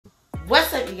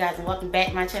What's up, you guys, and welcome back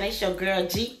to my channel. It's your girl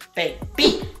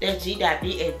GBabii. That's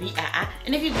GBabii.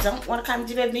 And if you don't want to call me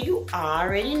GBabii, then you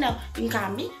already know you can call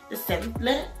me the 7th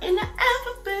letter in the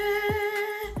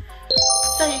alphabet.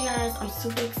 So you guys, I'm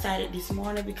super excited this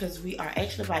morning because we are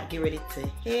actually about to get ready to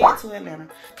head to Atlanta.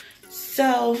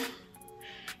 So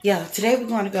yeah, today we're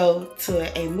going to go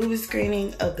to a movie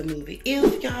screening of the movie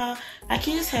If, y'all. My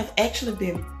kids have actually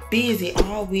been busy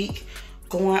all week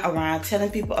going around telling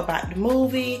people about the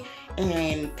movie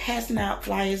and passing out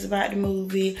flyers about the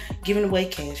movie, giving away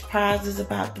cash prizes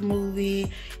about the movie,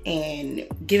 and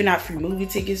giving out free movie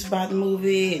tickets about the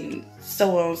movie, and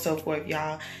so on and so forth,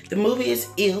 y'all. The movie is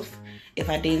If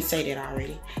I didn't say that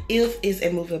already. If is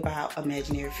a movie about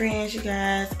imaginary friends, you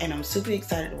guys, and I'm super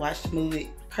excited to watch the movie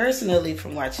personally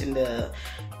from watching the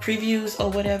previews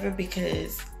or whatever,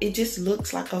 because it just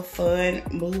looks like a fun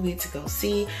movie to go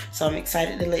see. So I'm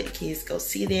excited to let the kids go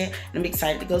see that, and I'm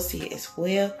excited to go see it as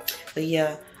well. But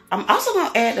yeah, I'm also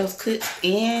gonna add those clips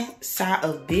inside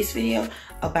of this video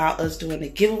about us doing the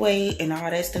giveaway and all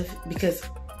that stuff, because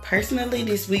personally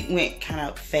this week went kind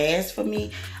of fast for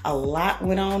me. A lot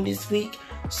went on this week,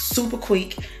 super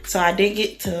quick, so I didn't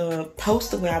get to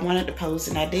post the way I wanted to post,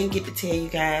 and I didn't get to tell you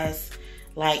guys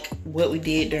like what we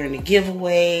did during the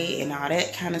giveaway and all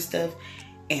that kind of stuff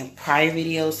in prior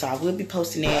videos. So I will be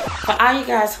posting that. For all you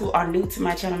guys who are new to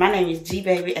my channel, my name is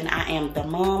GBabii, and I am the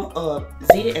mom of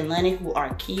Zida and Loni, who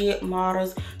are kid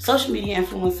models, social media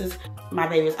influencers. My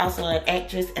baby is also an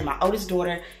actress, and my oldest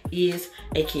daughter is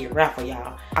a kid rapper,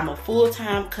 y'all. I'm a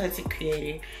full-time content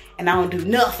creator, and I don't do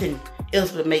nothing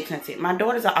else but make content. My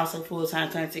daughters are also full-time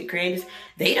content creators.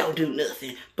 They don't do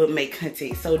nothing but make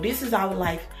content. So this is our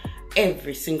life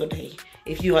every single day.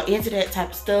 If you are into that type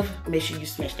of stuff, make sure you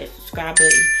smash that subscribe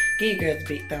button. Give your girls a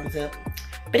big thumbs up.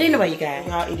 But anyway, you guys,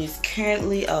 y'all, it is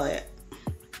currently like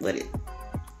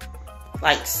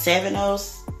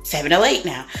 7:08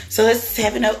 now. So it's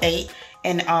 7:08,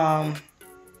 and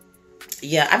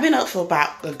yeah, I've been up for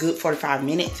about a good 45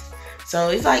 minutes. So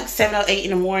it's like 7:08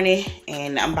 in the morning,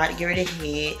 and I'm about to get ready to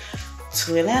head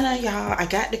to Atlanta, y'all. I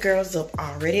got the girls up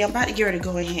already. I'm about to get ready to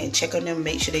go ahead and check on them,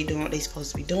 make sure they doing what they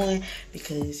supposed to be doing,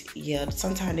 because yeah,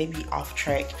 sometimes they be off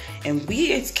track, and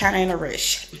we is kind of in a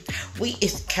rush. We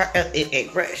is kind of in a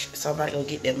rush, so I'm about to go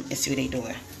get them and see what they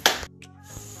doing.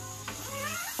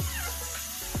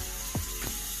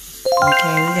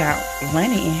 Okay, we got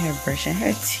Loni in here brushing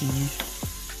her teeth.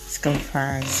 Let's go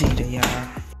find Zida,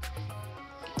 y'all.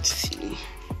 Let's see.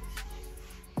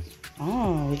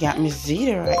 Oh, we got Miss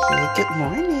Zida right here. Good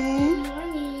morning. Good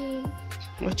morning.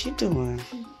 What you doing?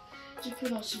 Just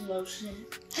put on some lotion.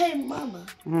 Hey, Mama.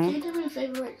 Can you do me a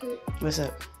favor right quick? What's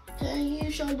up? Can you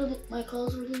show them my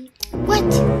clothes with me? What?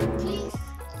 Please.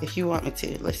 If you want me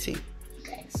to, let's see.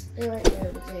 Thanks. They're right there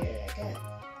over there. I got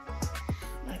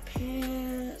my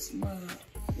pants, my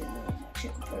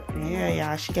checkerboard. Yeah,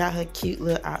 y'all. She got her cute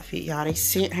little outfit, y'all. They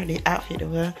sent her the outfit to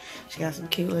her. She got some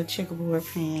cute little checkerboard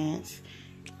pants,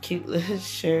 cute little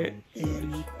shirt,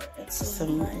 and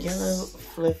some nice yellow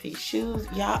fluffy shoes.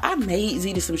 Y'all, I made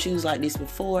Zida some shoes like this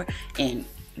before, and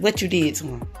what you did to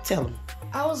them? Tell them.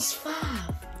 I was 5.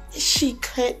 She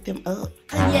cut them up.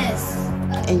 Yes.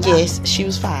 And yes, she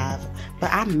was 5.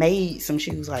 But I made some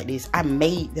shoes like this. I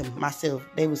made them myself.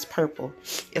 They was purple.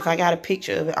 If I got a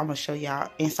picture of it, I'm going to show y'all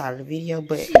inside of the video.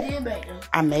 But she did make them.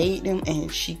 I made them,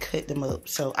 and she cut them up.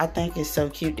 So I think it's so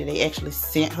cute that they actually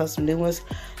sent her some new ones.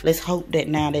 Let's hope that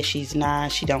now that she's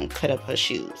 9, she don't cut up her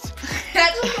shoes.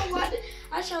 I don't know why.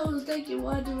 I sure was thinking,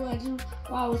 why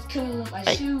I was cutting up my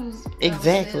shoes.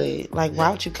 Exactly. Like,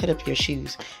 why would you cut up your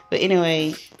shoes? But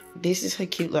anyway, this is her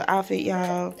cute little outfit,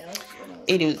 y'all.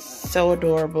 It is so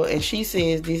adorable, and she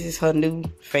says this is her new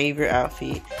favorite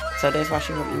outfit, so that's why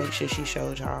she wanted to make sure she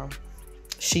showed y'all.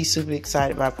 She's super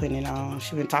excited about putting it on.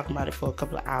 She's been talking about it for a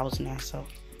couple of hours now, so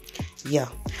yeah.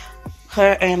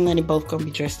 Her and Loni both gonna be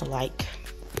dressed alike,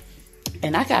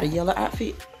 and I got a yellow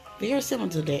outfit very similar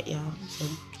to that, y'all. So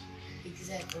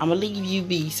exactly. I'm gonna leave you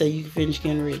be so you can finish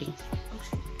getting ready,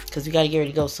 because we gotta get ready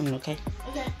to go soon. Okay.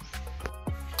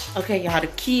 Okay, y'all, the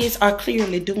kids are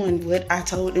clearly doing what I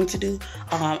told them to do.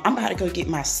 I'm about to go get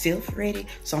myself ready,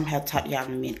 so I'm going to have to talk to y'all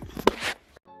in a minute.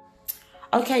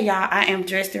 Okay, y'all, I am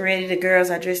dressed and ready. The girls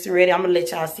are dressed and ready. I'm going to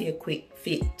let y'all see a quick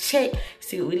fit check,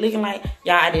 see what we looking like.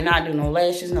 Y'all, I did not do no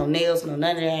lashes, no nails, no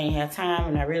none of that. I ain't have time,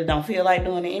 and I really don't feel like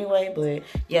doing it anyway. But,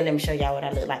 yeah, let me show y'all what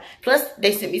I look like. Plus,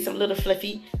 they sent me some little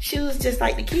fluffy shoes just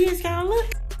like the kids, y'all. Look.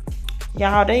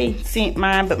 Y'all, they sent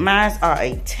mine, but mine are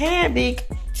a tad big,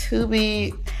 too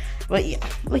big. But yeah,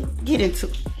 look, get into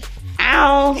it.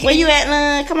 Ow, where you at,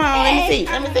 Lon? Come on, let me see.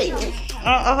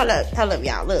 Oh, hold up,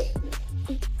 y'all, look.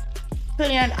 Put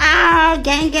it on. Oh,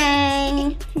 gang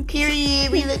gang.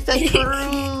 Period. We look so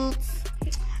cute.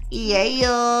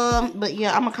 Yeah. But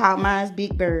yeah, I'm gonna call mine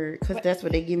Big Bird because that's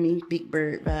what they give me. Big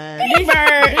Bird vibes. Big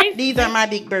Bird. These are my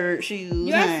Big Bird shoes.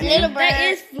 Little bird. That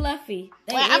is fluffy.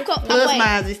 Plus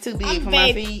mine is too big for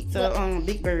my feet, so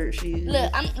Big Bird shoes.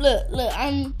 Look,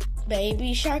 I'm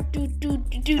baby shark do.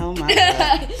 Oh my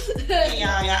god. Hey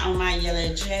y'all on my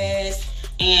yellow dress.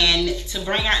 And to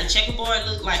bring out the checkerboard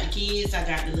look like the kids, I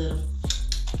got the little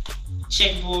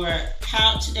checkerboard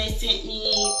pouch they sent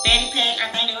me. Fanny pack, I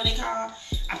think that's what they call.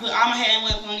 I put all my hair in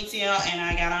one ponytail and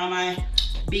I got all my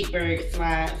Big Bird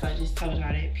slides. I just told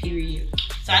y'all that, period.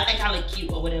 So I think I look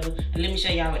cute or whatever. And let me show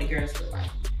y'all what the girls look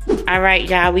like. Alright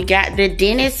y'all, we got the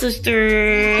Dennis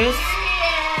sisters.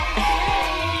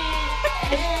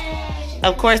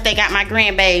 Of course, they got my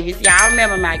grandbabies. Y'all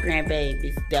remember my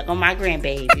grandbabies. They're on my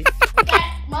grandbabies.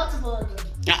 Multiple of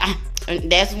them.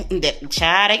 That's that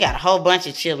child. They got a whole bunch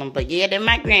of children, but yeah, they're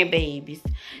my grandbabies.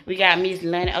 We got Miss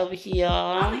Loni over here.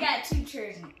 I only got 2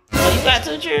 children. Oh, you got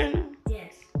 2 children?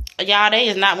 Yes. Y'all, they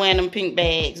is not wearing them pink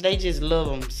bags. They just love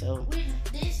them. So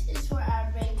this is for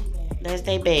our baby bag. that's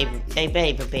their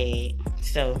baby bag.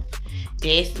 So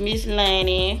that's Miss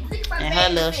Loni and her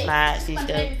little slides and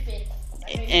stuff.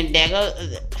 And there go,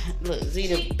 look,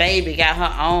 Zida baby got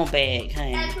her own bag,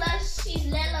 honey. And plus, she's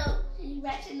little.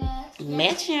 She's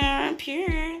matching,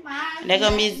 pure. There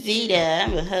go Miss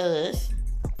Zida with hers.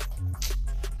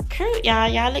 Cute, y'all.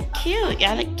 Y'all look cute.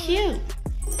 Y'all look cute.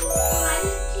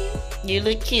 You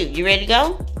look cute. You ready to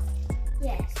go?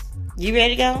 Yes. You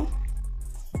ready to go?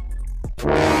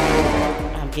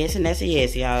 I'm guessing that's a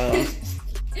yes, y'all.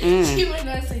 She would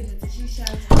not say that. She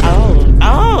shouted.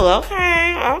 Oh, okay.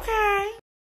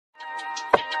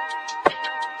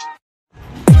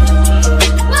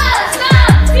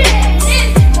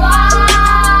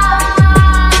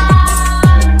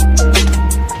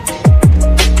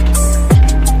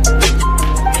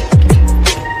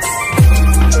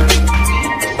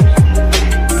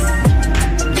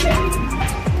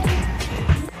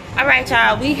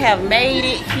 Y'all, we have made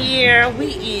it here.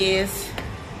 We is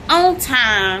on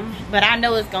time, but I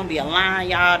know it's gonna be a line,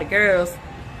 y'all. The girls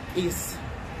is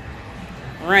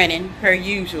running per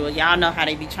usual. Y'all know how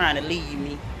they be trying to leave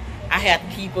me. I have to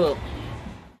keep up.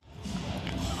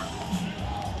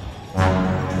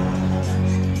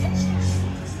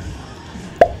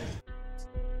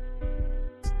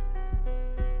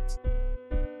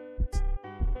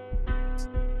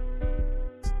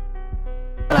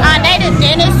 They the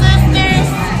Dennis sisters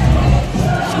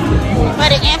for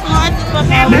the influencers for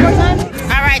Paramount.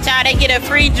 All right, y'all, they get a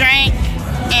free drink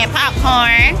and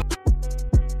popcorn.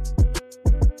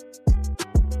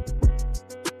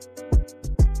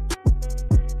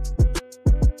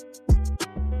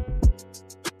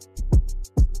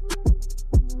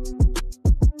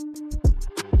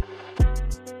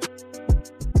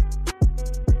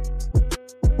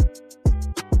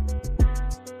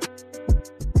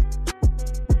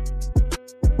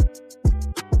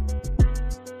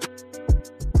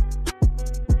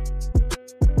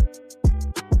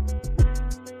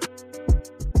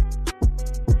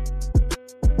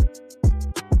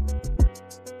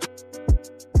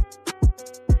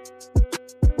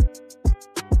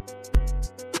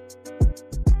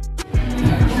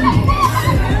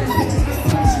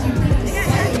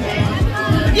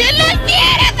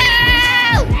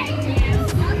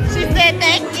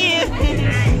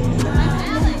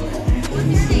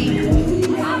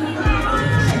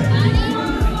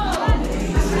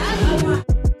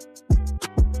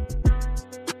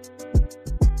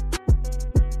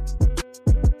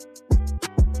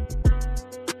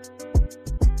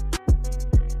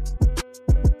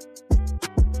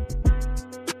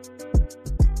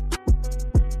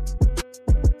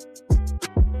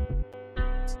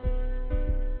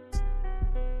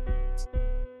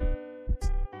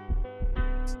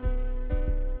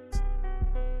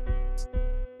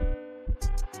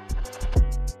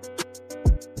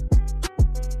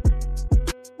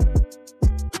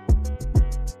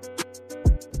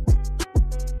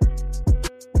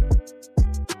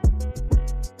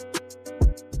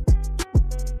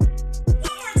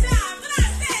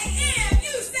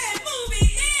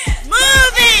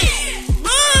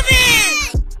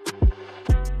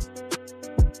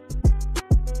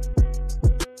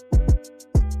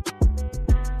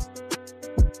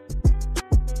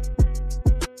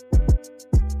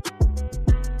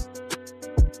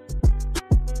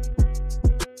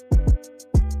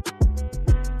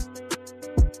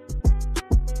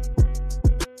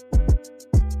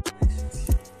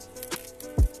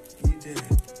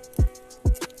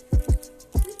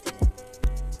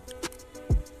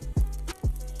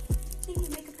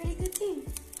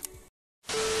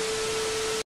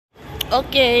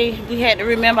 Okay, we had to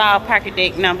remember our parking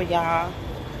deck number, y'all.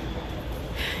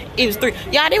 It was 3.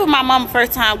 Y'all, this was my mama's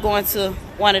first time going to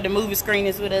one of the movie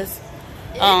screenings with us.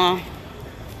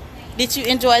 Did you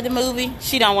enjoy the movie?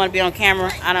 She don't want to be on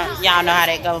camera. Y'all know how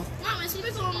that goes.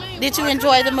 Did you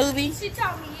enjoy the movie?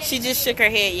 She just shook her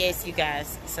head, yes, you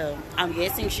guys. So I'm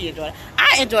guessing she enjoyed it.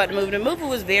 I enjoyed the movie. The movie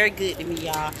was very good to me,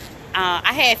 y'all.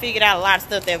 I had figured out a lot of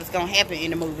stuff that was going to happen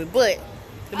in the movie, but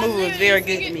the movie was very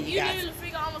good to me, you guys.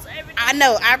 I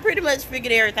know. I pretty much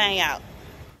figured everything out.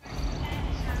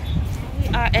 We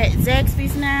are at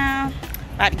Zaxby's now.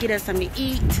 About to get us something to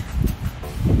eat.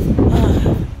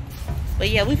 But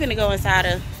yeah, we finna go inside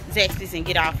of Zaxby's and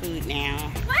get our food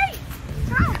now. Wait!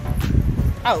 Try.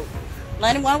 Oh,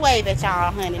 Loni wanna wave at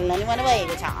y'all, honey. Loni wanna wave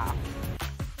at y'all.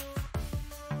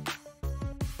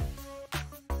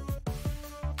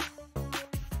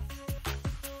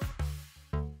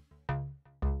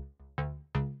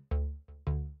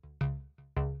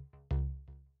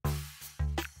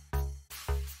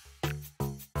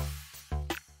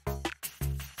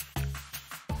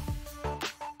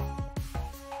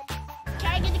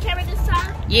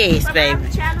 Yes, baby.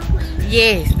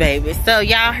 Yes, baby. So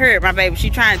y'all heard my baby. She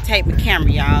trying to take my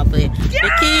camera, y'all, but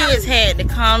the kids had to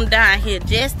come down here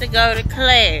just to go to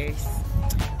Claire's.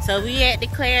 So we at the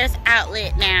Claire's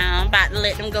outlet now. I'm about to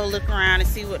let them go look around and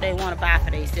see what they want to buy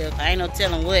for themselves. I ain't no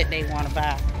telling what they want to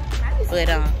buy. But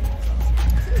I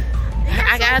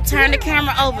gotta turn the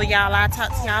camera over, y'all. I'll talk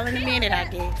to y'all in a minute, I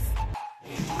guess.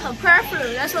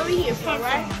 Perfume. That's what we here for,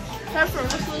 right? Perfume.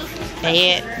 That's what we're for.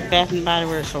 They at Bath and Body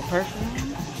Works for perfume.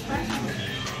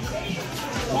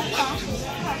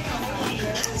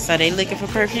 So they looking for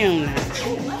perfume now.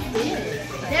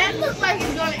 That looks like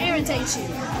it's gonna irritate you.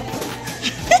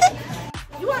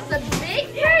 You want the big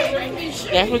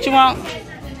thing? That's what you want?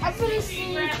 I'm gonna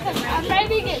see. I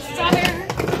maybe get strawberry.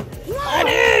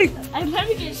 I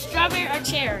maybe get strawberry or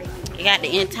cherry. You got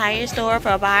the entire store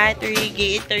for buy 3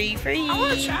 get 3 free. I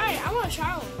want to try it. I want to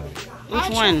try one. Which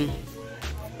one?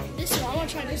 This one. I want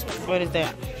to try this one. What is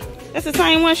that? That's the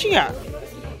same one she got.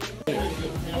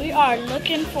 We are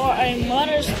looking for a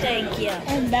Mother's Day gift.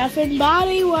 And Bath and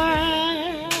Body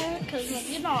Works. Because,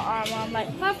 you know, our mom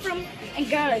like perfume and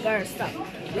girly stuff.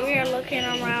 We are looking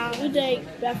around. We think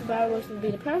Bath and Body Works would be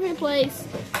the perfect place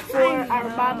for our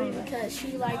Bobby because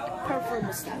she liked perfume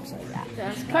and stuff. So, yeah.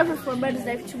 That's perfect for Mother's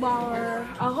Day tomorrow.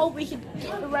 I hope we can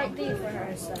get the right thing for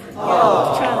her. So,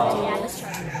 yeah, let's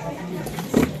try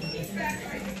it.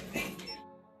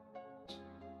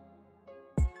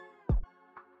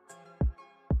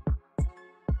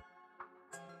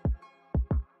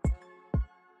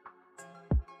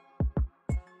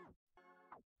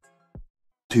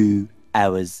 2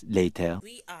 hours later.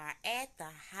 We are at the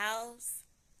house.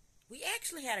 We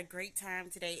actually had a great time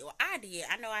today. Well, I did.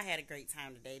 I know I had a great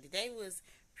time today. Today was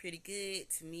pretty good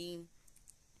to me.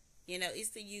 You know,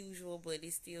 it's the usual, but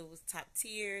it still was top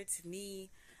tier to me.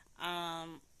 I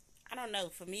don't know.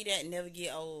 For me, that never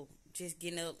get old. Just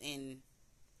getting up and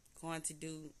going to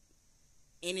do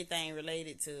anything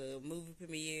related to movie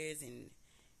premieres and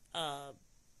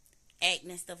acting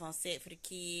and stuff on set for the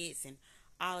kids and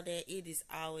all that. It is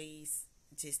always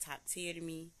just top tier to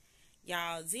me.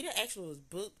 Y'all, Zida actually was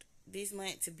booked this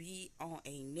month to be on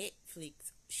a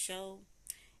Netflix show.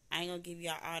 I ain't gonna give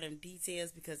y'all all them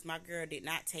details because my girl did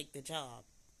not take the job.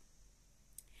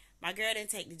 My girl didn't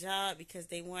take the job because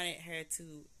they wanted her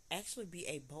to actually be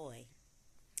a boy.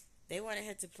 They wanted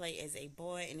her to play as a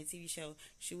boy in the TV show.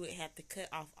 She would have to cut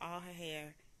off all her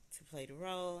hair to play the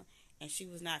role, and she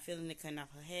was not feeling the cutting off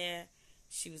her hair.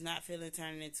 She was not feeling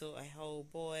turning into a whole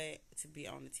boy to be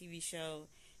on the TV show.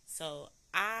 So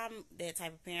I'm that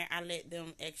type of parent. I let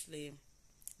them actually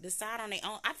decide on their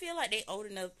own. I feel like they old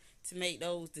enough to make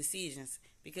those decisions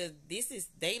because this is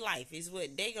their life. It's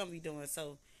what they gonna be doing.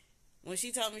 So when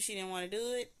she told me she didn't want to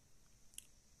do it,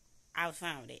 I was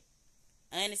fine with it.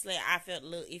 Honestly, I felt a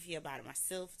little iffy about it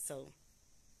myself. So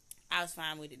I was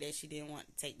fine with it that she didn't want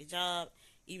to take the job,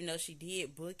 even though she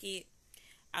did book it.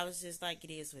 I was just like,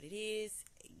 it is what it is.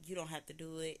 You don't have to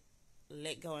do it.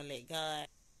 Let go and let God.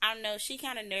 I don't know. She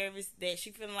kind of nervous that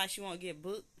she feeling like she won't get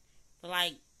booked for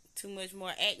like too much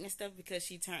more acting stuff because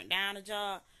she turned down a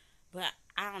job. But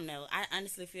I don't know. I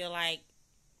honestly feel like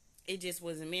it just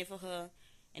wasn't meant for her.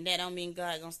 And that don't mean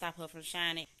God gonna stop her from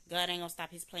shining. God ain't gonna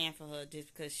stop his plan for her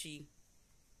just because she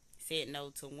said no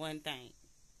to one thing.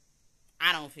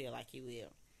 I don't feel like he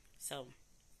will. So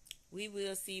we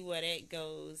will see where that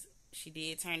goes. She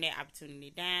did turn that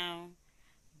opportunity down.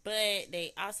 But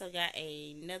they also got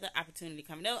another opportunity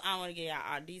coming up. I don't want to give y'all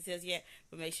all details yet.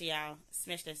 But make sure y'all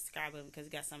smash that subscribe button because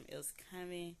we got something else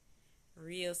coming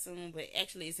real soon. But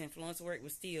actually it's influencer work.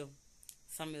 But still,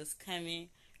 Something else coming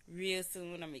real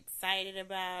soon. I'm excited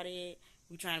about it.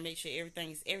 We're trying to make sure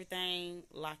everything's everything.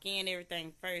 Lock in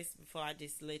everything first before I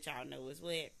just let y'all know what's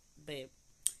what. But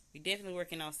we definitely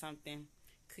working on something.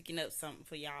 Cooking up something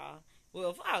for y'all.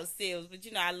 Well, for ourselves, but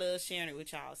you know I love sharing it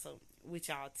with y'all, so with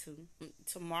y'all too.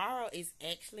 Tomorrow is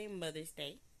actually Mother's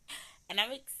Day, and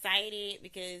I'm excited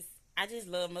because I just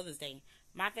love Mother's Day.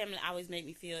 My family always make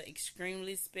me feel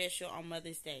extremely special on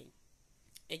Mother's Day.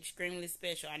 Extremely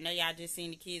special. I know y'all just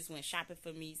seen the kids went shopping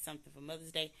for me something for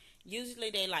Mother's Day. Usually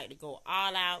they like to go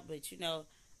all out, but you know,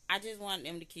 I just want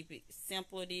them to keep it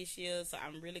simple this year, so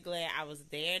I'm really glad I was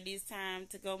there this time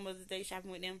to go Mother's Day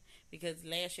shopping with them, because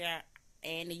last year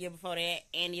and the year before that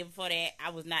and the year before that I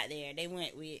was not there. They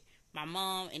went with my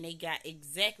mom and they got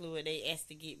exactly what they asked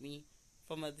to get me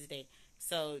for Mother's Day.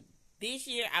 So this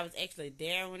year I was actually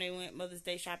there when they went Mother's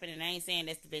Day shopping, and I ain't saying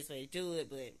that's the best way to do it,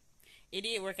 but it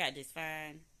did work out just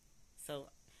fine. So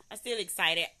I'm still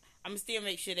excited. I'm still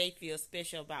make sure they feel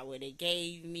special about what they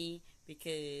gave me,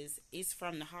 because it's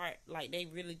from the heart. Like, they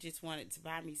really just wanted to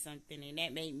buy me something, and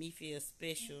that made me feel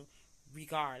special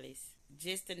regardless.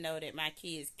 Just to know that my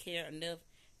kids care enough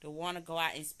to want to go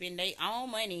out and spend their own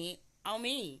money on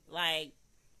me. Like,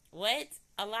 what?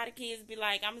 A lot of kids be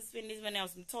like, I'm going to spend this money on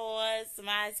some toys, some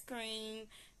ice cream,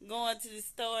 going to the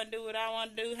store and do what I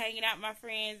want to do, hanging out with my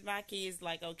friends. My kids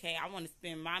like, okay, I want to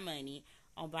spend my money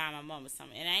on buying my mama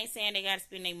something. And I ain't saying they got to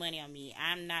spend their money on me.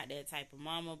 I'm not that type of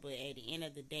mama, but at the end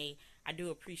of the day, I do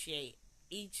appreciate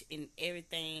each and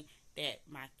everything that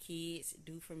my kids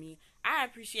do for me. I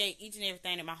appreciate each and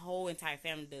everything that my whole entire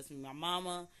family does for me. My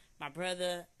mama, my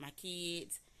brother, my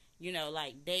kids, you know,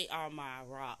 like, they are my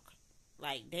rock.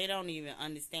 Like, they don't even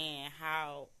understand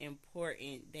how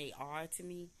important they are to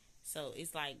me. So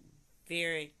it's like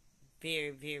very,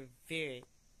 very, very, very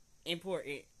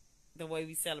important the way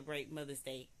we celebrate Mother's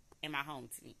Day in my home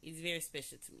to me. It's very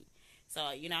special to me.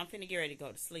 So, you know, I'm finna get ready to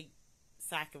go to sleep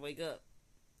so I can wake up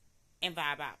and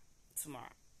vibe out tomorrow.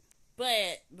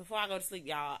 But before I go to sleep,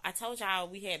 y'all, I told y'all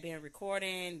we had been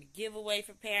recording the giveaway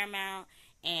for Paramount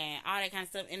and all that kind of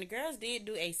stuff. And the girls did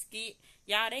do a skit.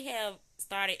 Y'all, they have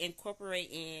started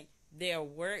incorporating their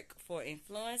work for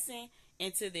influencing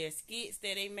into their skits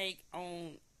that they make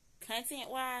on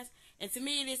content-wise. And to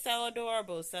me, it is so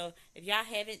adorable. So if y'all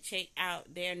haven't checked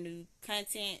out their new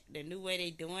content, the new way they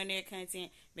doing their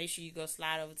content, make sure you go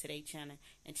slide over to their channel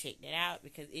and check that out,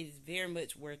 because it is very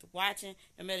much worth watching.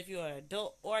 No matter if you're an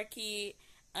adult or a kid,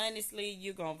 honestly,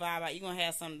 you're going to vibe out. You're going to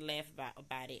have something to laugh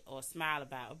about it or smile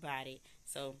about it.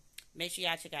 So make sure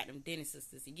y'all check out them Dennis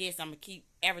sisters. And yes, I'm going to keep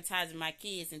advertising my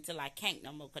kids until I can't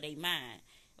no more, because they mine.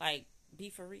 Like, be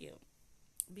for real.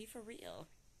 Be for real.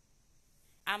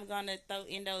 I'm going to throw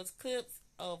in those clips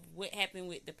of what happened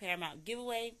with the Paramount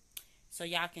giveaway so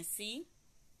y'all can see.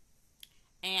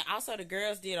 And also, the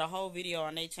girls did a whole video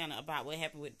on their channel about what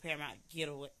happened with the Paramount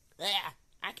giveaway.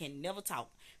 I can never talk.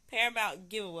 Paramount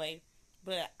giveaway.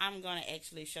 But I'm going to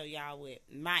actually show y'all what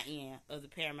my end of the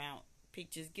Paramount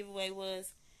Pictures giveaway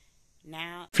was.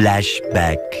 Now,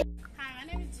 flashback. Hi,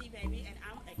 my name is GBabii, and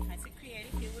I'm a content creator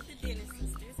here with the Dennis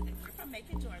sisters, and we're from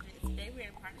Macon, Georgia. And today we're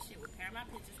in partnership with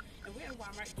Paramount Pictures, and we're in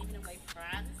Walmart giving away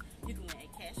prizes. You can win a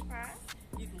cash prize,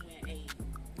 you can win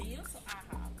a meal to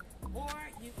IHOP, or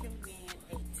you can win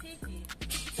a ticket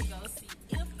to go see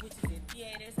If, which is in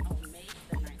theaters on May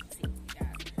the 19th,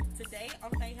 guys. Today, all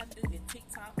thing you have to do is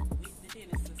TikTok with the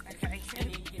Dennis sisters, okay? And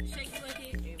then you can shake your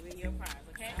head and win your prize,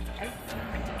 okay?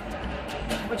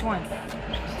 Which one?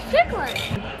 Strickland.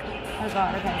 Oh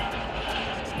God, okay.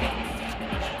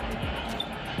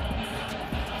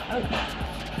 Oh.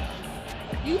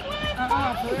 You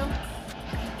won? For real?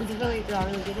 Is it really, do I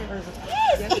really get it, or is it?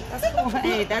 Yes. Yep, that's cool.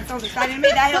 Hey, that sounds exciting to me.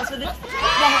 That helps with it. That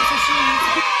helps with shoes.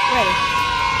 Ready?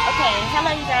 Okay,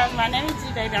 hello you guys. My name is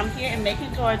GBabii. I'm here in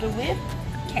Macon, Georgia with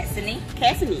Cassidy.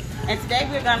 And today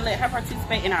we're going to let her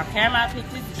participate in our Paramount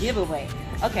Pictures giveaway.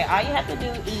 Okay, all you have to do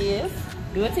is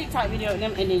do a TikTok video with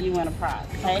them, and then you win a prize.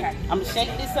 Okay? I'm going to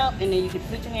shake this up, and then you can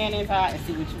put your hand inside and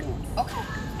see what you want. Okay.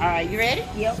 All right, you ready?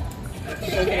 Yep.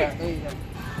 Shake it up. There you go.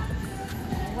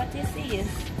 What this is?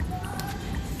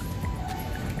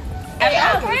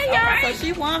 Okay, y'all. so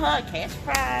she won her cash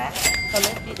prize. So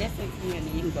let's get that six here, and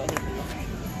then you can go ahead and go.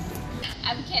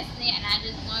 I'm Cassidy, and I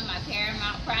just won my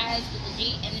Paramount prize with the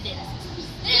G and the Dennis.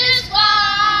 This one!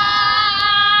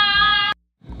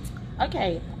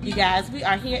 Okay, you guys, we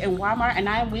are here in Walmart, and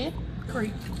I am with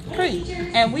Cree.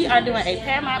 And we are doing a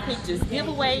Paramount Pictures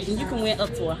giveaway, and you can win up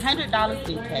to $100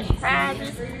 in cash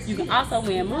prizes. You can also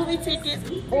win movie tickets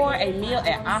or a meal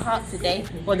at IHOP today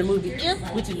for the movie If,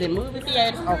 which is in movie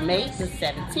theaters on May the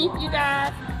 17th, you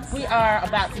guys. We are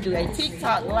about to do a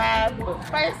TikTok live, but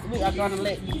first we are going to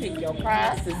let you pick your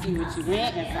prize to see what you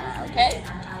win inside, okay?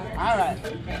 All right.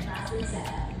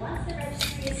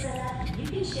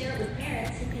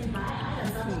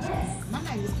 My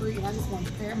name is Bree, and I just want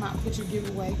the Paramount Picture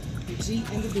giveaway, the G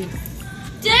and the B.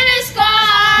 Dennis Scott!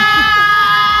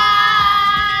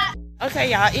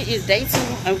 Okay, y'all, it is day 2,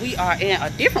 and we are in a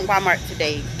different Walmart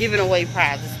today, giving away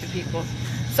prizes to people.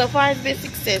 So far, it's been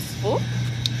successful.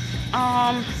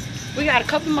 We got a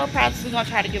couple more prizes we're gonna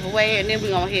try to give away, and then we're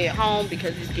gonna head home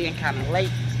because it's getting kind of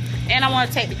late. And I want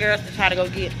to take the girls to try to go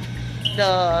get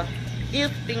the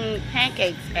if-themed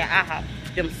pancakes at IHOP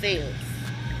themselves.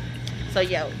 So,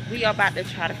 yo, we are about to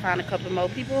try to find a couple more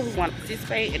people who want to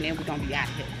participate, and then we're gonna be out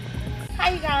here.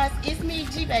 Hi, you guys. It's me,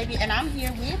 GBabii, and I'm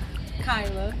here with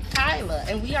Kyla,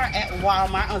 and we are at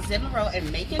Walmart on Zida Road in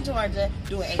Macon, Georgia,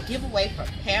 doing a giveaway for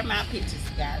Paramount Pictures,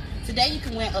 guys. Today, you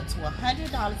can win up to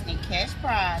 $100 in cash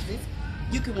prizes.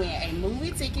 You can win a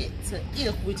movie ticket to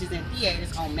IF, which is in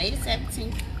theaters on May the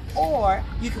 17th, or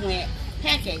you can win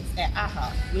pancakes at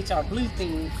IHOP, which are blue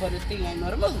themed for the theme of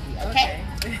the movie, okay?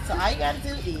 So all you gotta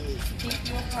do is pick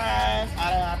your prize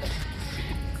out of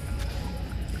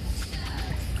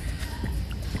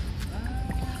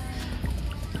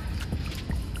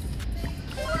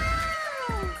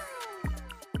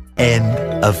End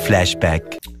of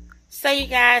flashback. So you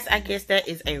guys, I guess that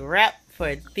is a wrap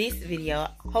for this video.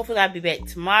 Hopefully I'll be back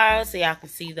tomorrow so y'all can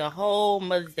see the whole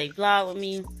Mother's Day vlog with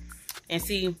me. And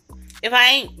see, if I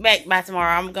ain't back by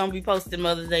tomorrow, I'm going to be posting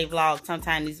Mother's Day vlog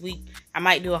sometime this week. I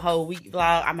might do a whole week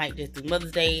vlog. I might just do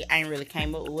Mother's Day. I ain't really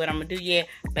came up with what I'm going to do yet.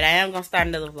 But I am going to start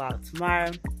another vlog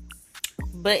tomorrow.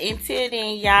 But until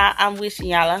then, y'all, I'm wishing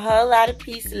y'all a whole lot of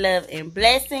peace, love, and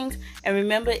blessings. And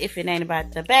remember, if it ain't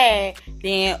about the bag,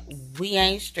 then we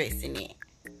ain't stressing it.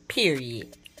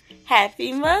 Period.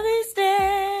 Happy Mother's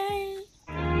Day.